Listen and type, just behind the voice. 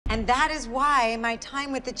And that is why my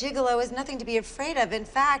time with the gigolo is nothing to be afraid of. In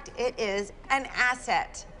fact, it is an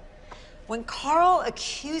asset. When Carl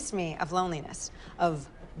accused me of loneliness, of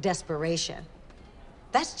desperation,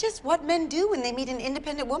 that's just what men do when they meet an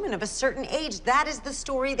independent woman of a certain age. That is the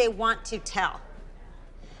story they want to tell.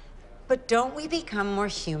 But don't we become more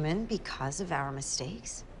human because of our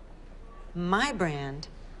mistakes? My brand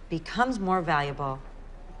becomes more valuable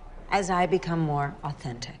as I become more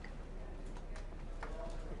authentic.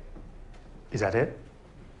 Is that it?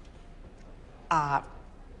 Well,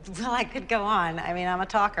 I could go on. I mean, I'm a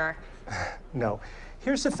talker. No.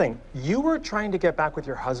 Here's the thing. You were trying to get back with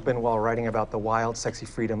your husband while writing about the wild, sexy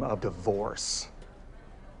freedom of divorce.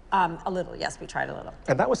 A little, yes, we tried a little.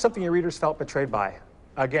 And that was something your readers felt betrayed by.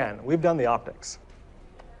 Again, we've done the optics.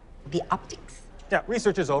 The optics? Yeah,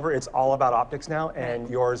 research is over. It's all about optics now, and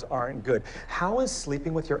yours aren't good. How is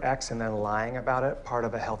sleeping with your ex and then lying about it part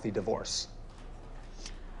of a healthy divorce?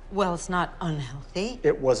 Well, it's not unhealthy.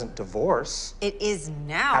 It wasn't divorce. It is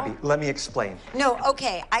now. Abby, let me explain. No,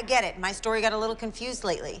 okay, I get it. My story got a little confused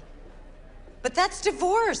lately. But that's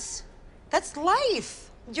divorce. That's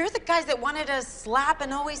life. You're the guys that wanted a slap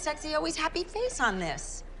and always sexy, always happy face on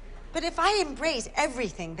this. But if I embrace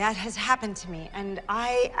everything that has happened to me, and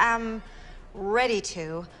I am ready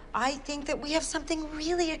to, I think that we have something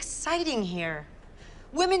really exciting here.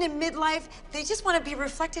 Women in midlife, they just want to be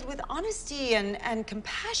reflected with honesty and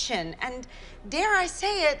compassion. And dare I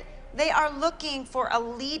say it, they are looking for a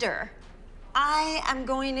leader. I am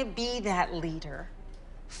going to be that leader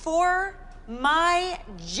for my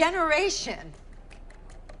generation.